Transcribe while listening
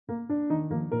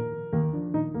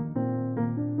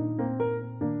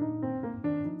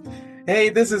Hey,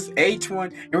 this is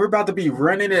H1, and we're about to be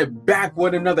running it back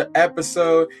with another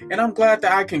episode. And I'm glad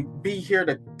that I can be here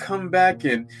to come back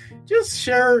and just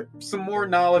share some more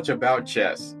knowledge about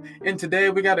chess. And today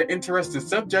we got an interesting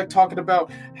subject talking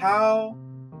about how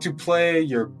to play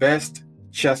your best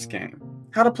chess game.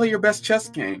 How to play your best chess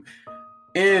game.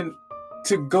 And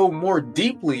to go more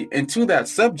deeply into that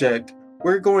subject,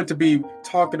 we're going to be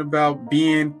talking about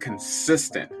being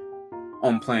consistent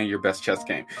on playing your best chess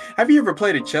game. Have you ever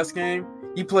played a chess game?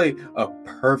 You play a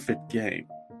perfect game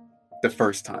the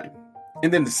first time,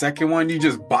 and then the second one you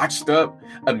just botched up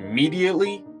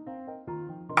immediately.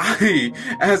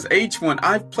 As H1,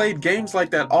 I've played games like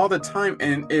that all the time,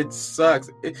 and it sucks.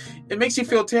 It makes you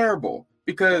feel terrible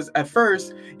because at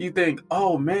first you think,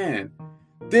 oh man,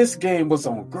 this game was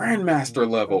on Grandmaster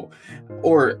level,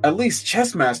 or at least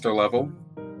Chess Master level.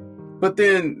 But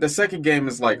then the second game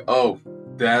is like, oh,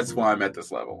 that's why I'm at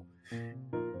this level.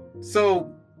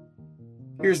 So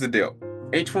here's the deal.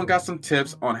 H1 got some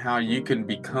tips on how you can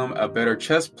become a better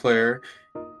chess player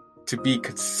to be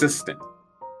consistent.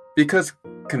 Because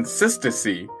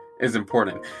consistency is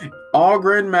important. All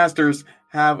grandmasters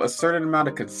have a certain amount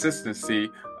of consistency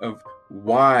of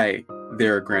why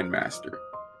they're a grandmaster.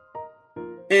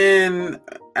 And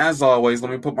as always,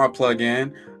 let me put my plug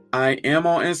in. I am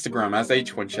on Instagram as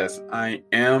H1 Chess. I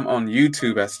am on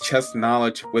YouTube as Chess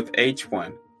Knowledge with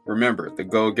H1. Remember, the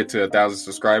goal is to get to 1,000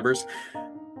 subscribers.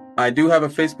 I do have a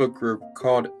Facebook group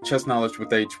called Chess Knowledge with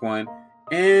H1.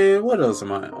 And what else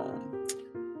am I on?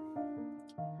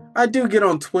 I do get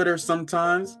on Twitter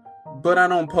sometimes, but I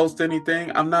don't post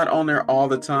anything. I'm not on there all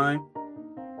the time.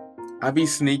 I be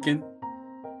sneaking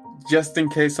just in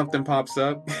case something pops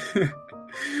up.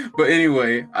 But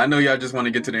anyway, I know y'all just want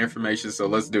to get to the information, so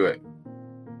let's do it.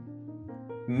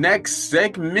 Next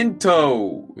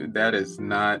segmento. That is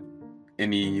not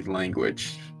any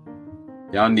language.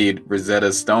 Y'all need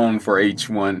Rosetta Stone for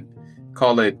H1.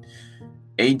 Call it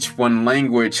H1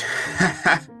 language.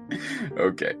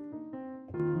 Okay.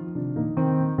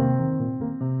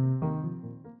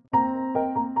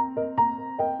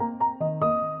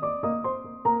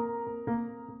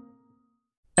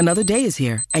 Another day is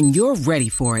here, and you're ready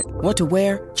for it. What to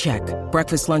wear? Check.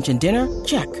 Breakfast, lunch, and dinner?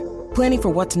 Check. Planning for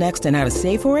what's next and how to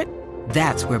save for it?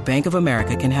 That's where Bank of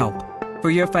America can help. For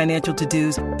your financial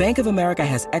to-dos, Bank of America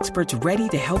has experts ready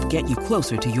to help get you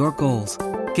closer to your goals.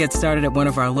 Get started at one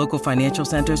of our local financial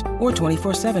centers or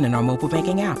 24/7 in our mobile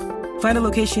banking app. Find a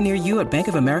location near you at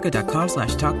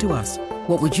bankofamerica.com/talktous.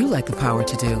 What would you like the power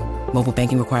to do? Mobile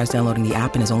banking requires downloading the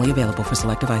app and is only available for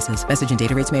select devices. Message and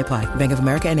data rates may apply. Bank of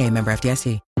America N.A., member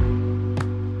FDIC.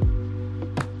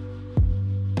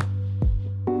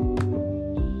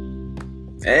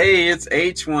 Hey, it's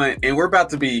H1, and we're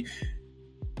about to be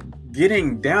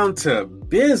getting down to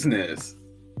business.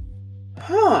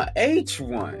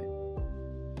 H1.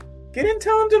 Getting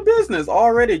down to business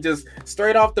already, just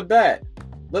straight off the bat.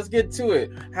 Let's get to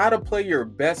it. How to play your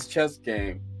best chess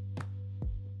game.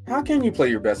 How can you play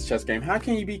your best chess game? How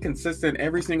can you be consistent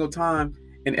every single time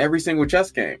in every single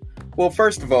chess game? Well,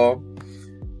 first of all,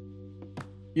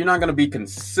 you're not going to be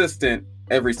consistent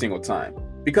every single time.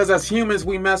 Because as humans,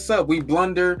 we mess up, we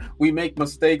blunder, we make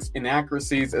mistakes,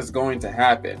 inaccuracies is going to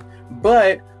happen.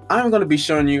 But I'm going to be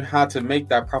showing you how to make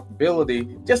that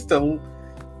probability just a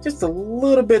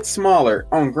little bit smaller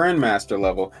on Grandmaster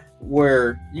level,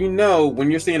 where you know when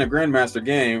you're seeing a Grandmaster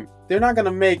game, they're not going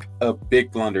to make a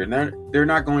big blunder. They're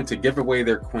not going to give away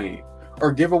their queen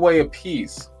or give away a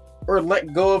piece or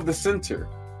let go of the center.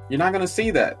 You're not going to see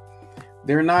that.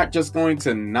 They're not just going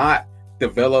to not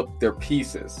develop their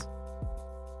pieces.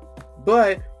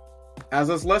 But as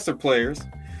us lesser players,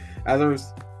 as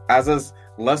us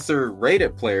lesser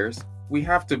rated players, we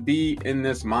have to be in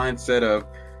this mindset of,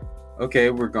 okay,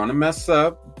 we're going to mess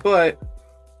up, but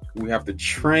we have to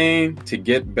train to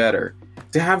get better,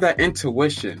 to have that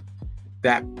intuition,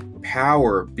 that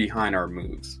power behind our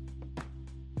moves.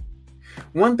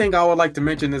 One thing I would like to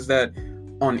mention is that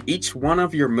on each one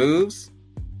of your moves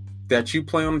that you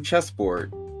play on the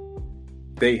chessboard,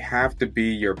 they have to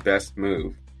be your best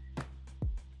move.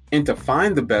 And to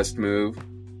find the best move,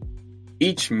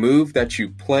 each move that you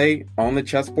play on the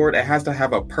chessboard, it has to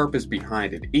have a purpose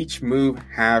behind it. Each move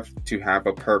have to have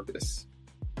a purpose.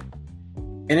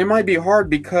 And it might be hard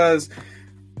because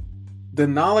the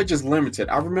knowledge is limited.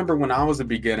 I remember when I was a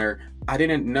beginner, I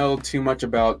didn't know too much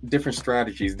about different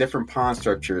strategies, different pawn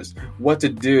structures, what to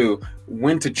do,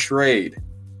 when to trade.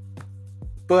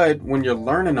 But when you're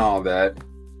learning all that,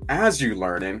 as you're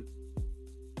learning,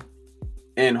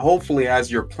 and hopefully as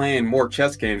you're playing more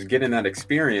chess games, getting that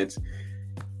experience,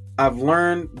 I've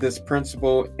learned this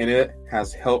principle and it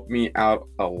has helped me out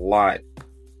a lot.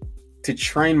 to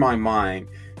train my mind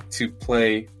to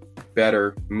play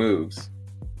better moves.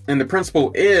 And the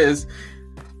principle is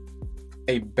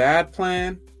a bad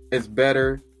plan is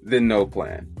better than no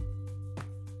plan.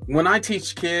 When I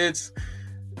teach kids,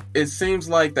 it seems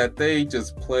like that they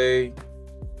just play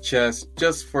chess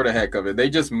just for the heck of it. They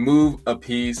just move a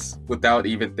piece without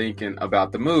even thinking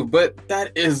about the move. But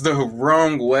that is the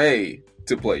wrong way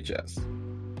to play chess.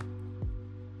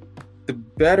 The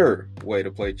better way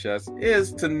to play chess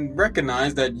is to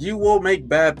recognize that you will make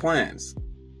bad plans.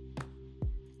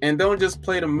 And don't just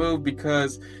play the move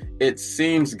because it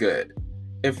seems good.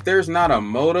 If there's not a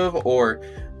motive or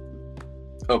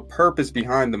a purpose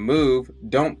behind the move,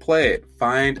 don't play it.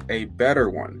 Find a better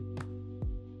one.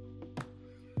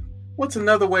 What's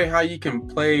another way how you can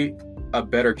play a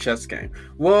better chess game?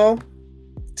 Well,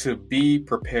 to be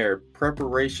prepared.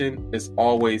 Preparation is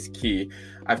always key.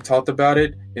 I've talked about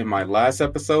it in my last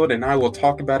episode, and I will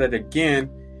talk about it again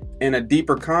in a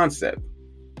deeper concept.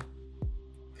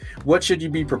 What should you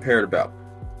be prepared about?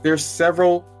 There's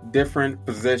several different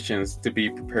positions to be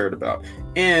prepared about.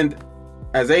 And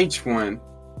as H1,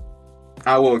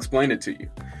 I will explain it to you.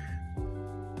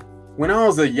 When I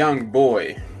was a young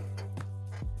boy,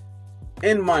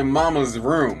 in my mama's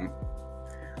room,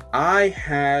 I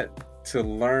had to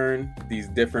learn these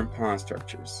different pawn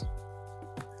structures.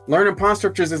 Learning pawn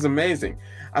structures is amazing.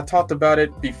 I talked about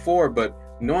it before, but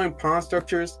knowing pawn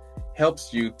structures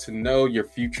helps you to know your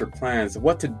future plans,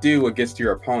 what to do against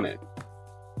your opponent.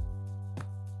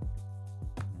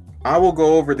 I will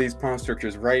go over these pawn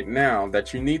structures right now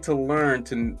that you need to learn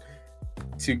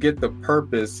to get the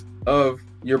purpose of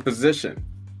your position.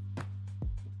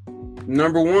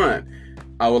 Number one,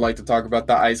 I would like to talk about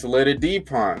the isolated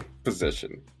D-pawn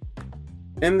position.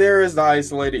 And there is the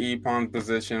isolated E-pawn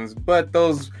positions, but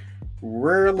those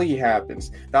rarely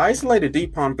happens. The isolated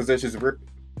D-pawn positions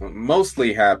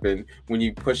mostly happen when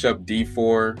you push up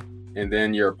D4 and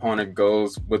then your opponent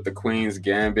goes with the Queen's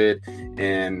Gambit,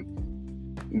 and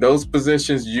those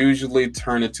positions usually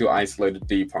turn into isolated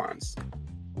D-pawns.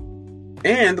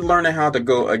 And learning how to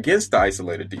go against the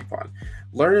isolated D-pawn.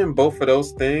 Learning both of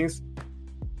those things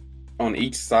on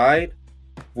each side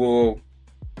will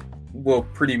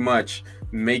pretty much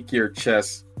make your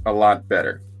chess a lot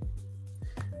better.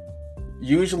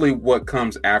 Usually what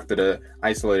comes after the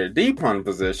isolated D-pawn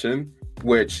position,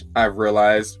 which I've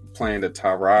realized playing the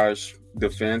Taraj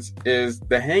defense, is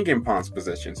the hanging pawns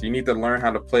positions. You need to learn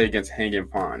how to play against hanging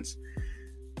pawns.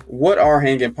 What are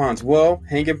hanging pawns? Well,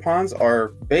 hanging pawns are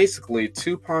basically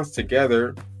two pawns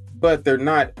together, but they're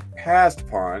not passed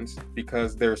pawns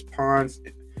because there's pawns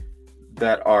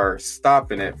that are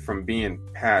stopping it from being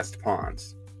passed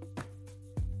pawns.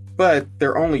 But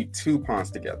they're only two pawns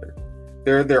together.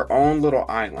 They're their own little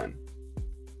island.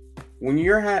 When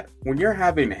you're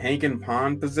having hanging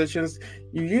pawn positions,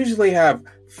 you usually have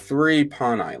 3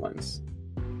 pawn islands.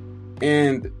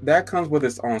 And that comes with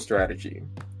its own strategy.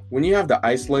 When you have the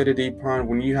isolated E-pawn,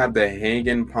 when you have the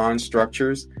hanging pawn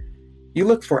structures, you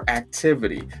look for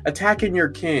activity, attacking your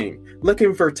king,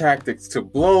 looking for tactics to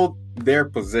blow their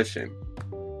position.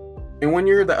 And when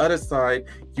you're the other side,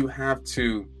 you have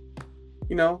to,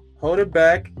 hold it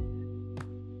back,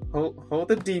 hold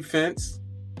the defense,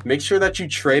 make sure that you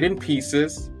trade in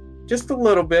pieces, just a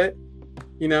little bit,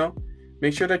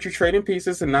 make sure that you trade in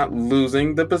pieces and not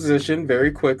losing the position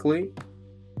very quickly,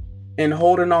 and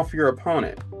holding off your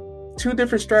opponent. 2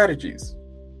 different strategies.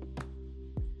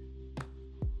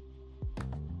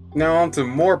 Now on to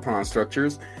more pawn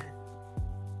structures.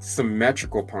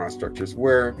 Symmetrical pawn structures,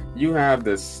 where you have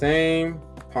the same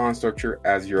pawn structure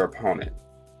as your opponent.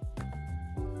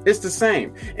 It's the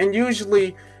same. And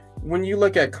usually when you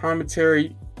look at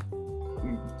commentary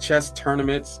chess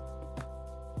tournaments,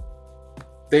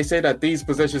 they say that these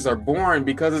positions are boring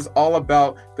because it's all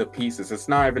about the pieces. It's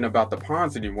not even about the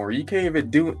pawns anymore. You can't even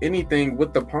do anything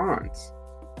with the pawns.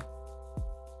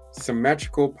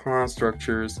 Symmetrical pawn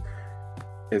structures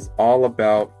is all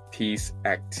about piece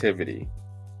activity.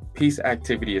 Piece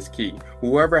activity is key.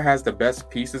 Whoever has the best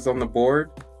pieces on the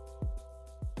board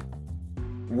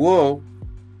will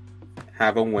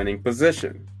have a winning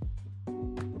position.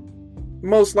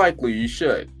 Most likely you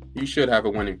should. You should have a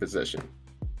winning position.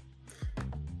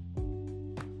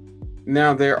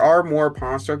 Now there are more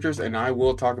pawn structures and I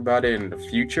will talk about it in the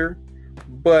future,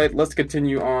 but let's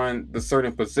continue on the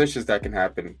certain positions that can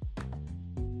happen,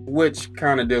 which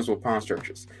kind of deals with pawn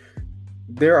structures.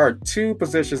 There are 2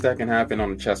 positions that can happen on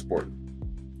the chessboard.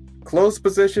 Closed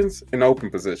positions and open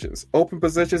positions. Open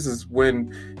positions is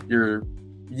when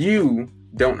you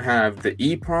don't have the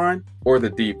E-pawn or the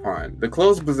D-pawn. The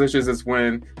closed positions is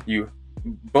when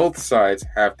both sides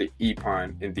have the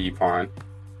E-pawn and D-pawn,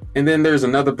 And then there's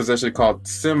another position called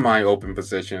semi-open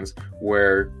positions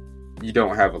where you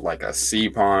don't have like a C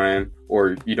pawn,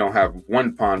 or you don't have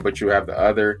one pawn, but you have the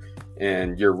other,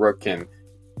 and your rook can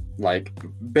like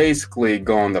basically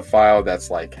go on the file that's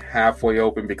like halfway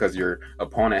open because your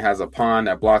opponent has a pawn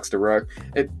that blocks the rook.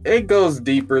 It goes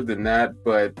deeper than that,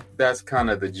 but that's kind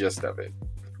of the gist of it.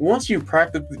 Once you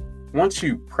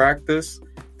practice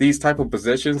these type of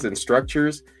positions and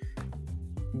structures,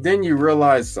 then you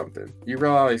realize something. You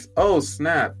realize, oh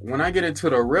snap, when I get into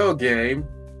the real game,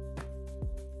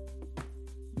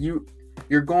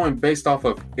 you're going based off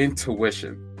of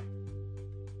intuition.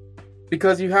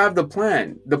 Because you have the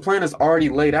plan. The plan is already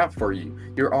laid out for you.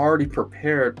 You're already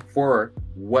prepared for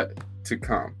what to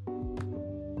come.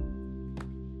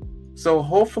 So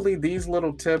hopefully these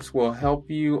little tips will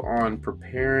help you on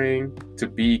preparing to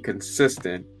be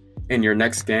consistent in your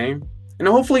next game. And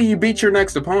hopefully you beat your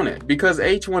next opponent, because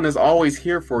H1 is always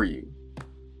here for you.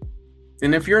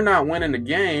 And if you're not winning the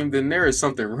game, then there is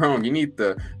something wrong. You need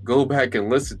to go back and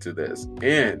listen to this.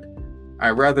 And I'd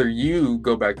rather you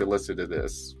go back to listen to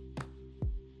this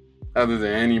other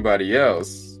than anybody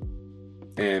else.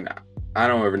 And I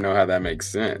don't ever know how that makes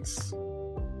sense.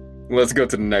 Let's go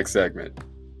to the next segment.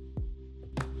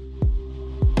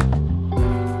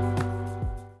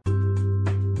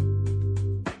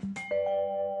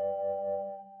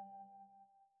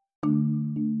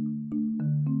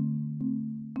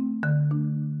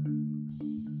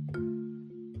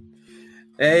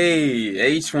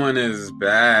 Hey, H1 is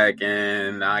back,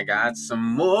 and I got some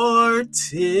more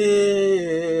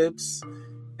tips.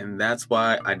 And that's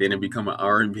why I didn't become an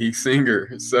R&B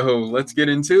singer. So let's get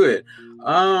into it.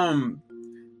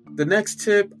 The next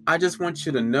tip, I just want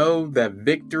you to know that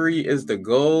victory is the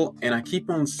goal. And I keep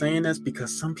on saying this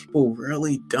because some people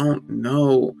really don't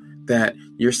know that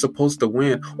you're supposed to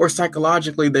win. Or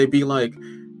psychologically, they be like,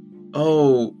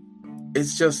 oh,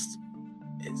 it's just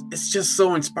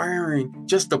so inspiring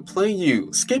just to play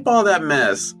you. Skip all that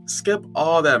mess.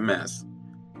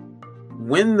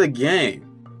 Win the game.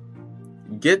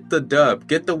 Get the dub.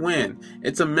 Get the win.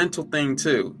 It's a mental thing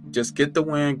too. Just get the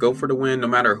win. Go for the win no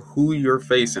matter who you're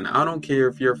facing. I don't care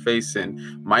if you're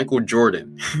facing Michael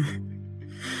Jordan.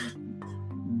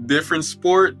 Different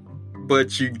sport,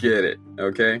 but you get it.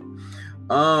 Okay?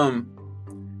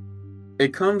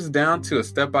 It comes down to a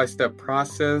step-by-step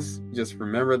process. Just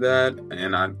remember that.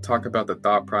 And I talk about the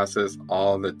thought process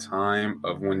all the time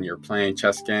of when you're playing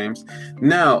chess games.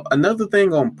 Now, another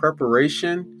thing on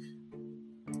preparation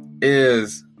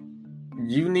is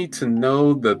you need to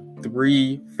know the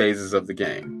 3 phases of the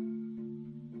game.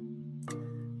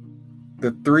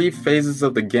 The 3 phases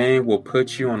of the game will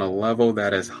put you on a level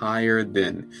that is higher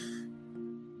than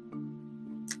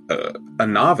a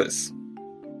novice.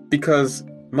 Because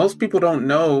most people don't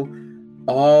know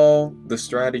all the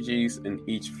strategies in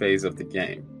each phase of the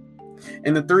game.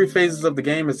 And the 3 phases of the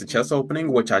game is the chess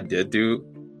opening, which I did do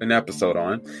an episode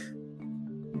on,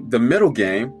 the middle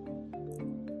game,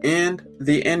 and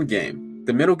the end game.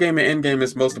 The middle game and end game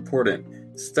is most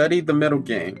important. Study the middle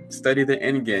game. Study the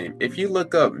end game. If you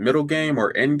look up middle game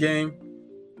or end game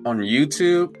on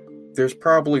YouTube, there's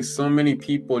probably so many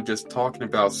people just talking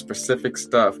about specific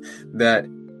stuff that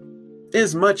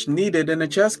is much needed in a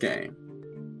chess game.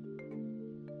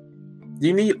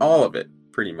 You need all of it,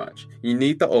 pretty much. You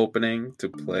need the opening to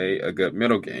play a good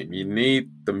middle game. You need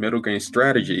the middle game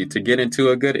strategy to get into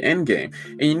a good end game.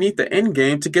 And you need the end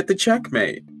game to get the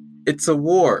checkmate. It's a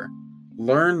war.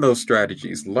 Learn those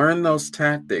strategies. Learn those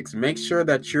tactics. Make sure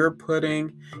that you're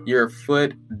putting your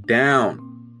foot down.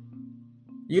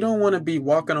 You don't want to be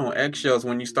walking on eggshells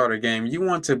when you start a game. You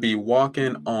want to be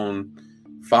walking on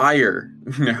fire.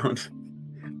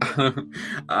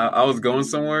 I was going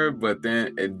somewhere, but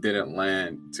then it didn't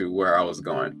land to where I was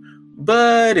going.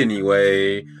 But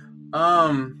anyway,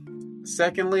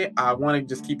 secondly, I want to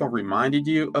just keep on reminding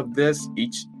you of this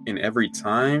each and every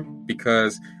time,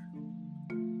 because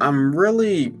I'm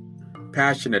really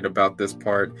passionate about this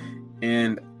part,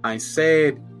 and I say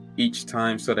it each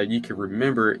time so that you can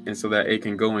remember it and so that it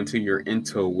can go into your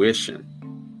intuition.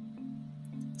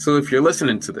 So if you're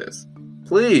listening to this,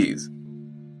 please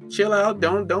chill out.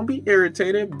 Don't be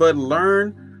irritated, but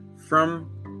learn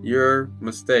from your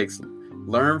mistakes.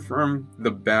 Learn from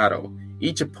the battle.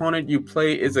 Each opponent you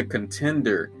play is a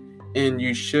contender, and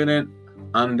you shouldn't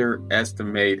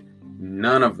underestimate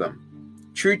none of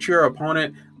them. Treat your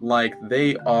opponent like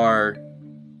they're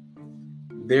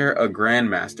a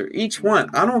grandmaster. Each one.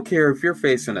 I don't care if you're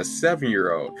facing a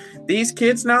 7-year-old. These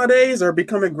kids nowadays are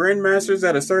becoming grandmasters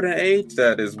at a certain age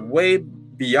that is way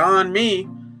beyond me.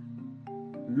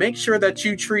 Make sure that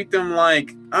you treat them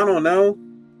like, I don't know,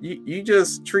 you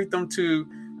just treat them to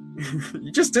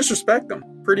you just disrespect them,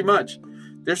 pretty much.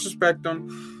 Disrespect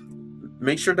them.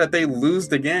 Make sure that they lose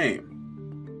the game.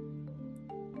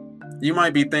 You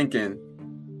might be thinking,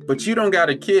 but you don't got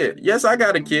a kid. Yes, I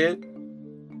got a kid.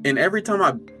 And every time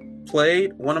I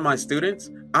played one of my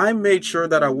students, I made sure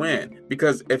that I win.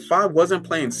 Because if I wasn't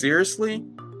playing seriously,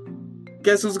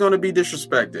 guess who's going to be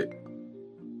disrespected?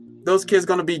 Those kids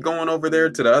going to be going over there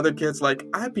to the other kids like,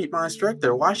 I beat my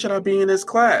instructor. Why should I be in his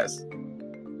class?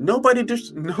 Nobody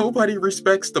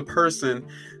respects the person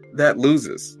that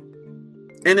loses.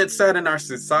 And it's sad in our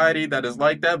society that is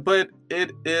like that, but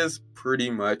it is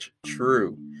pretty much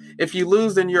true. If you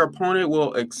lose, then your opponent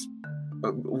will...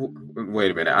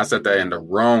 wait a minute, I said that in the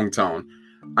wrong tone.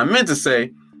 I meant to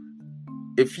say,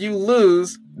 if you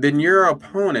lose, then your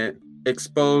opponent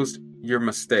exposed your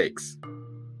mistakes.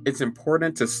 It's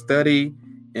important to study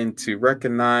and to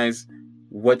recognize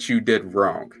what you did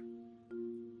wrong.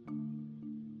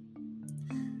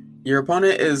 Your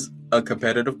opponent is a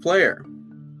competitive player,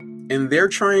 and they're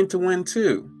trying to win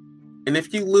too. And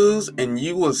if you lose and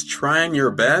you was trying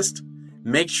your best,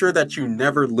 make sure that you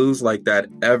never lose like that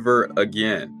ever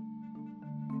again.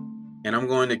 And I'm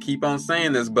going to keep on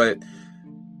saying this, but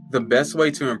the best way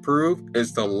to improve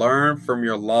is to learn from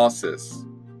your losses.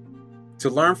 To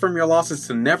learn from your losses,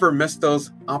 to never miss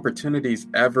those opportunities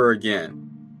ever again.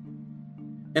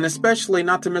 And especially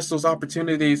not to miss those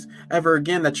opportunities ever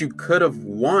again that you could have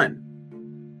won.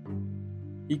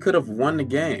 You could have won the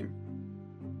game.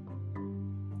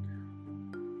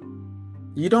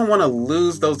 You don't want to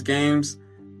lose those games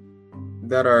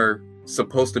that are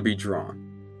supposed to be drawn.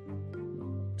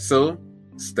 So,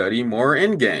 study more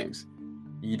in games.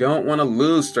 You don't want to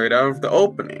lose straight out of the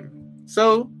opening.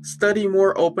 So, study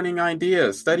more opening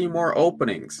ideas. Study more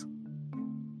openings.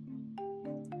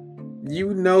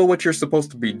 You know what you're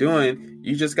supposed to be doing.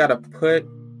 You just got to put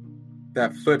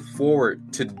that foot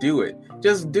forward to do it.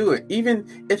 Just do it.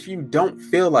 Even if you don't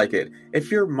feel like it.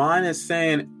 If your mind is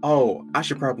saying, oh, I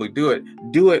should probably do it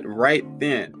right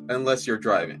then. Unless you're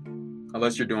driving.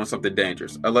 Unless you're doing something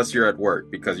dangerous. Unless you're at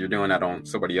work because you're doing that on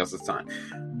somebody else's time.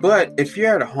 But if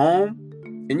you're at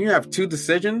home and you have two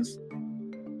decisions,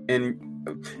 and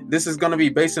this is going to be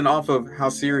based off of how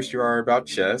serious you are about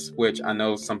chess, which I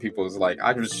know some people is like,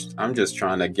 I'm just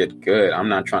trying to get good. I'm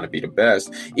not trying to be the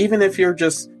best. Even if you're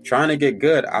just trying to get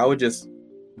good, I would just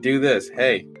do this.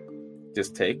 Hey,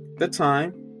 just take the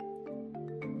time.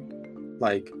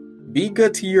 Like, be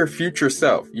good to your future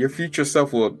self. Your future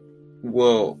self will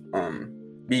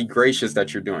be gracious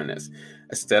that you're doing this.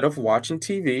 Instead of watching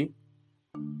TV,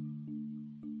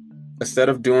 instead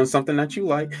of doing something that you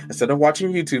like, instead of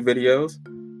watching YouTube videos,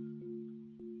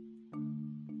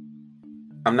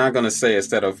 I'm not going to say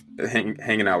instead of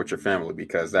hanging out with your family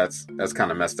because that's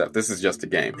kind of messed up. This is just a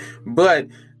game. But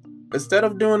instead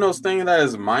of doing those things that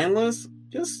is mindless,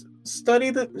 just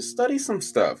study some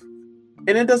stuff.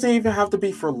 And it doesn't even have to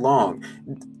be for long.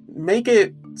 Make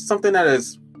it something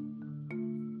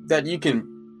that you can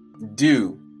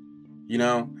do,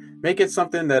 make it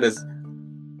something that is,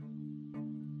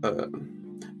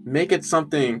 make it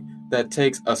something that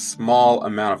takes a small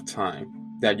amount of time,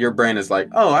 that your brain is like,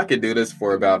 oh, I could do this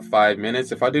for about 5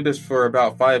 minutes. If I do this for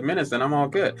about 5 minutes, then I'm all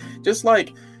good. Just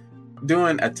like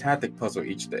doing a tactic puzzle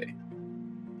each day.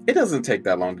 It doesn't take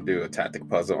that long to do a tactic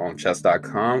puzzle on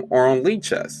chess.com or on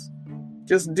Lichess.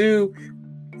 Just do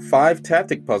 5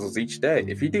 tactic puzzles each day.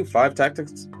 If you do 5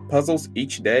 tactics puzzles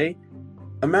each day,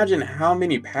 imagine how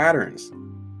many patterns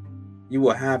you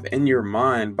will have in your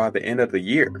mind by the end of the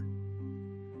year.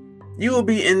 You will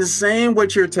be insane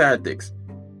with your tactics.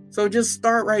 So just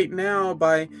start right now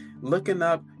by looking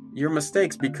up your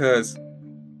mistakes, because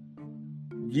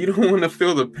you don't want to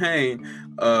feel the pain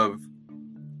of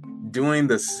doing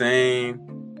the same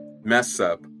mess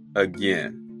up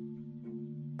again.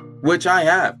 Which I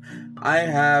have. I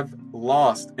have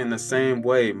lost in the same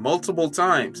way multiple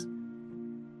times.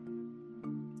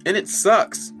 And it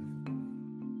sucks.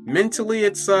 Mentally,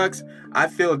 it sucks. I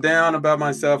feel down about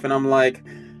myself and I'm like,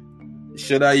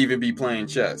 should I even be playing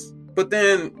chess? But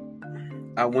then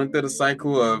I went through the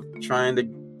cycle of trying to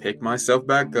pick myself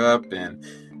back up and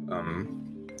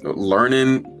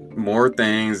learning more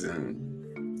things and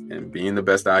being the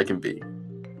best I can be.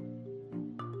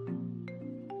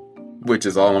 Which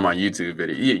is all on my YouTube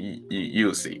video.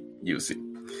 You'll see.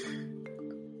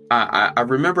 I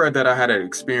remember that I had an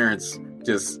experience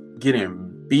just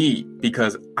getting beat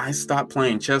because I stopped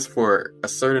playing chess for a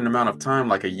certain amount of time,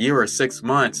 like a year or 6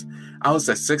 months. I was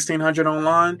at 1600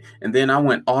 online, and then I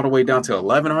went all the way down to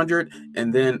 1100,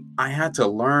 and then I had to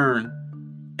learn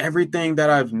everything that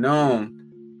I've known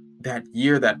that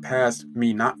year that passed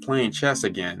me not playing chess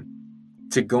again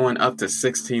to going up to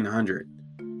 1600,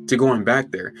 to going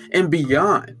back there and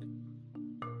beyond.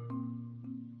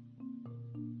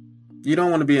 You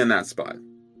don't want to be in that spot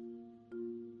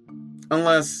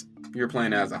unless you're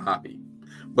playing as a hobby.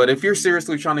 But if you're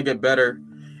seriously trying to get better,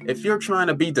 if you're trying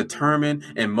to be determined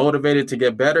and motivated to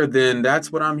get better, then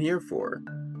that's what I'm here for.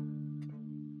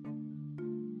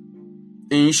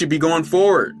 And you should be going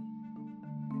forward.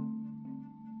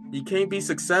 You can't be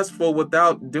successful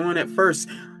without doing it first.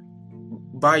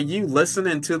 By you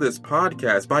listening to this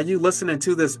podcast, by you listening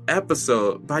to this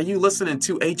episode, by you listening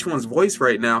to H1's voice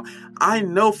right now, I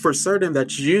know for certain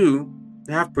that you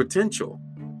have potential.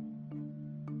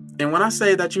 And when I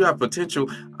say that you have potential,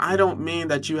 I don't mean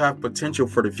that you have potential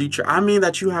for the future. I mean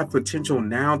that you have potential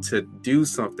now to do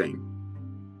something.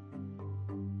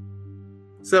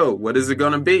 So, what is it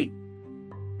going to be?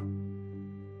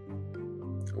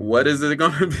 What is it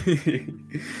going to be?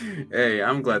 Hey,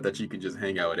 I'm glad that you can just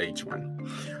hang out with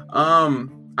H1.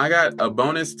 I got a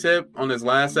bonus tip on this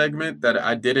last segment that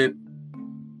I didn't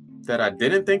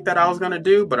think that I was going to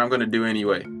do, but I'm going to do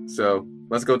anyway. So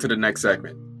let's go to the next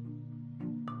segment.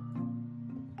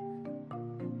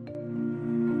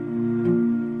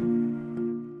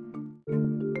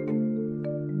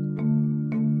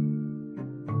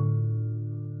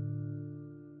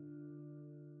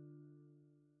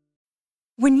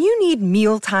 When you need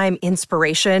mealtime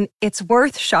inspiration, it's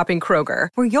worth shopping Kroger,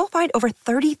 where you'll find over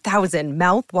 30,000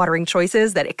 mouth-watering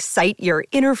choices that excite your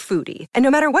inner foodie. And no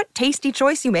matter what tasty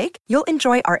choice you make, you'll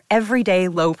enjoy our everyday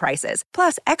low prices,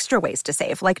 plus extra ways to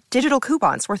save, like digital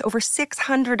coupons worth over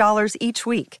 $600 each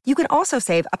week. You can also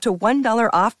save up to $1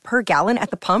 off per gallon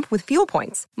at the pump with fuel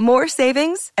points. More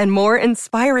savings and more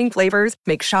inspiring flavors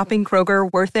make shopping Kroger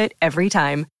worth it every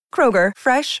time. Kroger,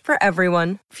 fresh for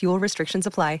everyone. Fuel restrictions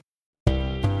apply.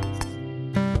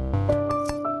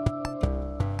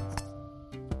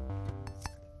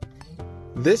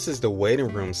 This is the waiting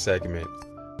room segment,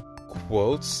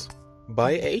 quotes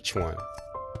by H1.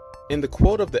 And the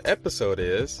quote of the episode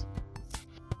is,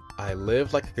 "I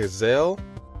live like a gazelle,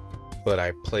 but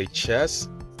I play chess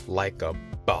like a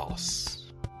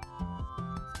boss."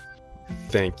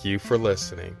 Thank you for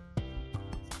listening.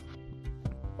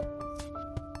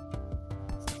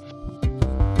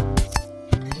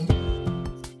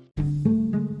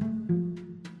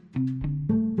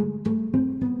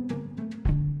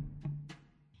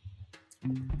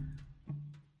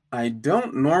 I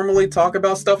don't normally talk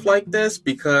about stuff like this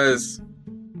because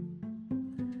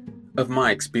of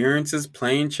my experiences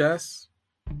playing chess,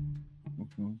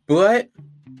 but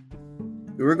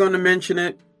we're going to mention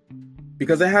it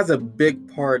because it has a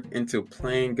big part into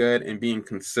playing good and being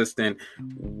consistent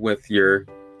with your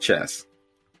chess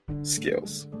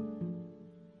skills.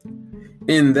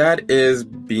 And that is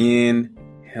being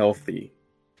healthy.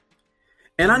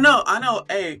 And I know,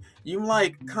 hey, you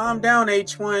like, calm down,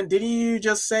 H1. Didn't you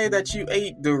just say that you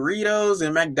ate Doritos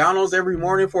and McDonald's every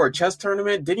morning for a chess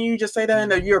tournament? Didn't you just say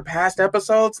that in your past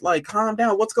episodes? Like, calm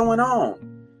down. What's going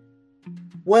on?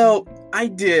 Well, I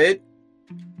did.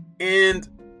 And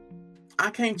I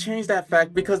can't change that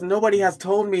fact because nobody has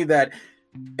told me that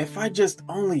if I just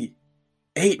only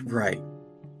ate right,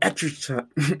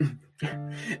 exercise,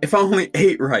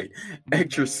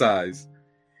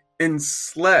 and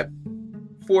slept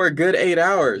for a good 8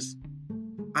 hours,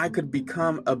 I could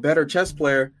become a better chess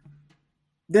player,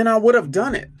 then I would have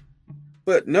done it.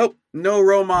 But nope, no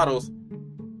role models.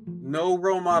 No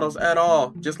role models at all.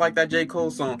 Just like that J.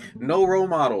 Cole song. No role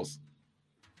models.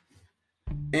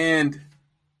 And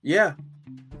yeah,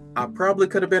 I probably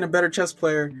could have been a better chess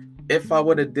player if I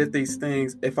would have did these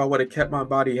things, if I would have kept my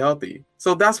body healthy.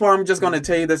 So that's why I'm just going to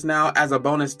tell you this now as a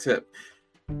bonus tip.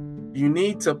 You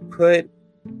need to put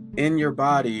in your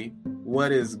body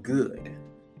what is good,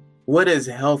 what is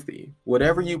healthy.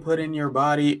 Whatever you put in your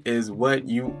body is what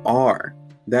you are.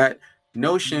 That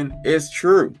notion is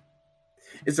true.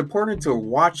 It's important to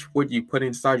watch what you put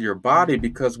inside your body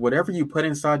because whatever you put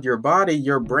inside your body,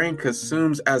 your brain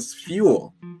consumes as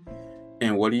fuel.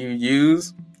 And what do you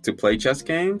use to play chess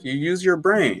games? You use your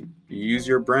brain. You use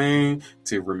your brain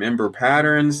to remember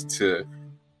patterns, to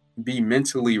be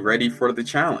mentally ready for the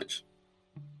challenge.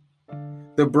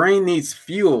 The brain needs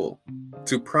fuel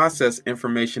to process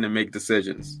information and make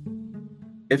decisions.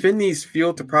 If it needs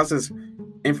fuel to process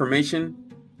information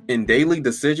in daily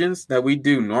decisions that we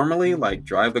do normally, like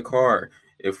drive the car,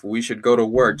 if we should go to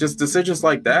work, just decisions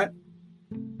like that,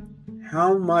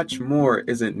 how much more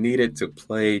is it needed to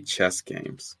play chess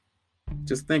games?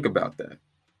 Just think about that.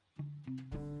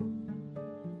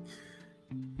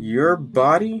 Your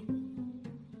body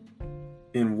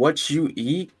and what you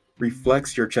eat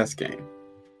reflects your chess game.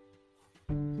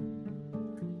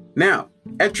 Now,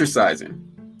 Exercising.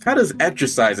 How does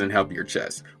exercising help your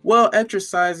chest? Well,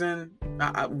 exercising,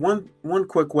 one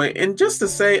quick way, and just to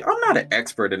say, I'm not an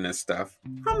expert in this stuff.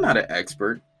 I'm not an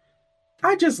expert.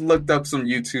 I just looked up some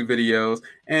YouTube videos,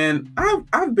 and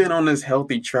I've been on this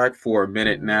healthy track for a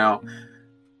minute now.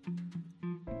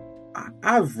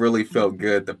 I've really felt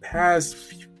good the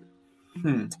past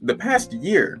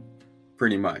year,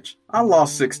 pretty much. I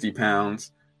lost 60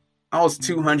 pounds. I was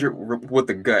 200 with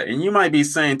the gut, and you might be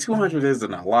saying 200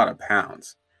 isn't a lot of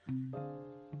pounds.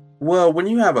 Well, when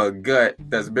you have a gut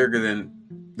that's bigger than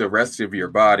the rest of your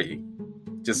body,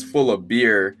 just full of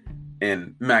beer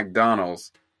and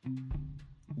McDonald's,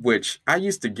 which I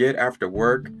used to get after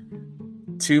work,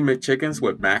 2 McChickens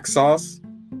with mac sauce,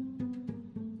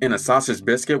 and a sausage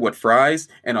biscuit with fries,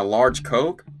 and a large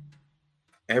Coke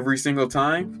every single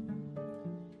time,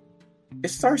 it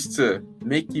starts to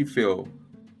make you feel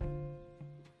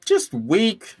just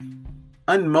weak,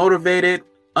 unmotivated,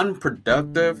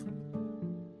 unproductive.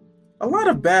 A lot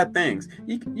of bad things.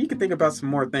 You can think about some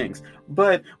more things.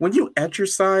 But when you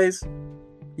exercise,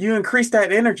 you increase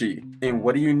that energy. And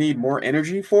what do you need more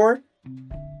energy for?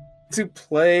 To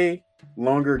play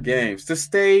longer games, to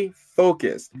stay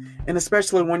focused. And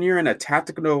especially when you're in a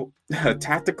tactical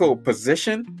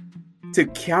position, to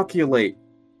calculate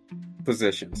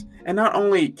positions. And not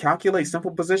only calculate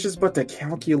simple positions, but to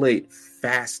calculate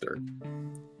faster.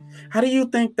 How do you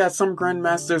think that some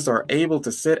grandmasters are able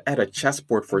to sit at a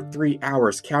chessboard for 3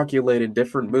 hours calculating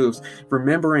different moves,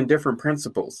 remembering different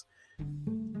principles?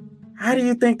 How do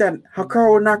you think that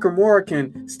Hikaru Nakamura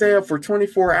can stay up for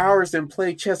 24 hours and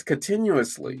play chess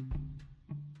continuously?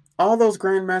 All those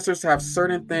grandmasters have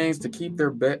certain things to keep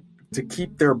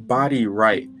their body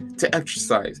right, to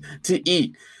exercise, to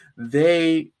eat.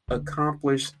 They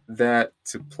accomplish that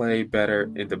to play better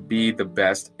and to be the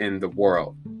best in the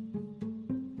world.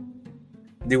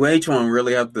 Do H1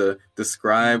 really have to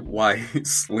describe why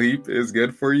sleep is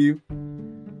good for you?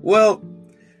 Well,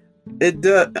 it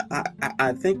does.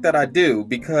 I think that I do,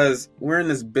 because we're in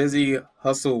this busy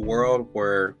hustle world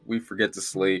where we forget to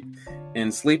sleep,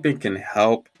 and sleeping can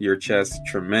help your chest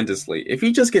tremendously. If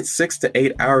you just get 6 to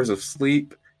 8 hours of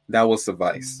sleep, that will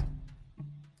suffice.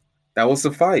 That will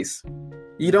suffice.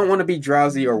 You don't want to be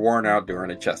drowsy or worn out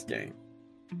during a chess game.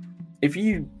 If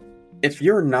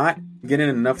you're not getting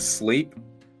enough sleep,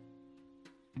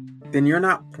 then you're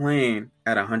not playing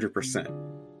at 100%.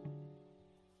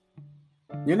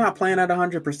 You're not playing at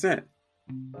 100%.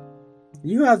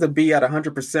 You have to be at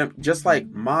 100%, just like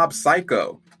Mob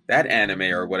Psycho, that anime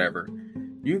or whatever.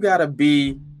 You gotta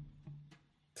be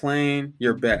playing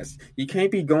your best. You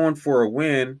can't be going for a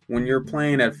win when you're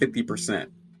playing at 50%.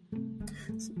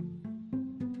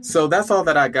 So that's all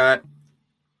that I got.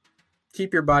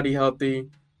 Keep your body healthy.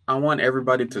 I want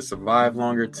everybody to survive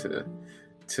longer,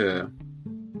 to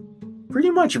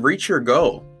pretty much reach your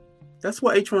goal. That's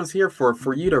what H1's here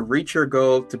for you to reach your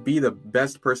goal, to be the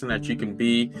best person that you can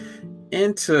be,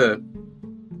 and to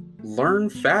learn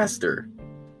faster.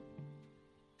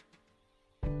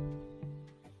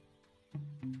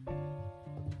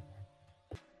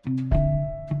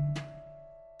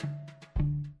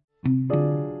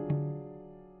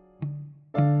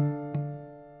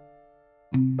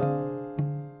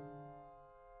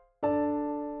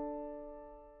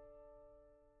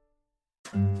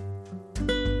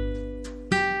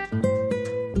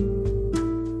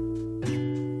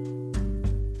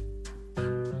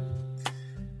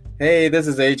 Hey, this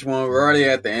is H1. We're already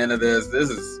at the end of this. This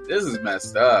is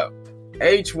messed up.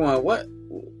 H1,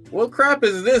 what crap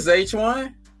is this,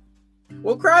 H1?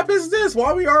 What crap is this?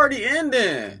 Why are we already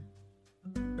ending?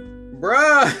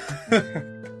 Bruh.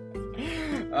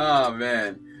 Oh,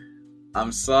 man.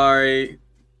 I'm sorry.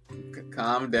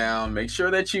 Calm down. Make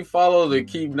sure that you follow to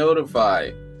keep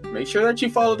notified. I'm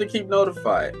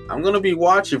going to be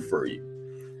watching for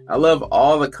you. I love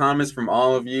all the comments from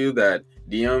all of you that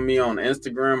DM me on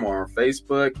Instagram or on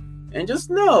Facebook, and just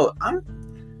know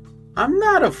I'm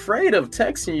not afraid of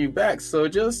texting you back. So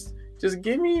just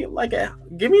give me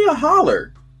a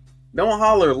holler. Don't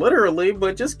holler literally,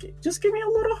 but just give me a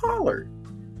little holler.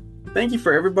 Thank you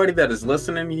for everybody that is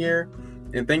listening here,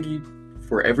 and thank you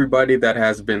for everybody that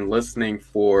has been listening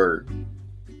for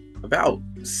about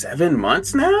 7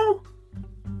 months now.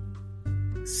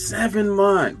 7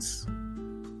 months.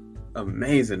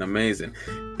 Amazing.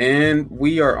 And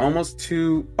we are almost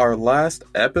to our last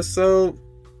episode.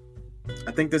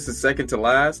 I think this is second to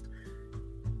last,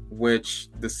 which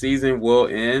the season will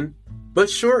end. But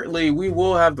shortly, we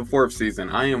will have the 4th season.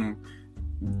 I am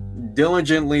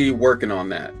diligently working on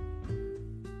that.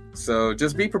 So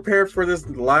just be prepared for this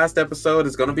last episode.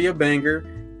 It's going to be a banger.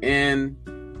 And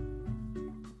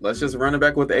let's just run it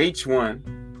back with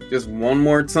H1. Just one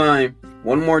more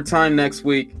time next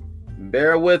week.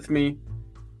 Bear with me.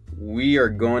 We are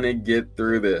going to get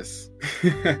through this.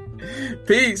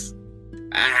 Peace.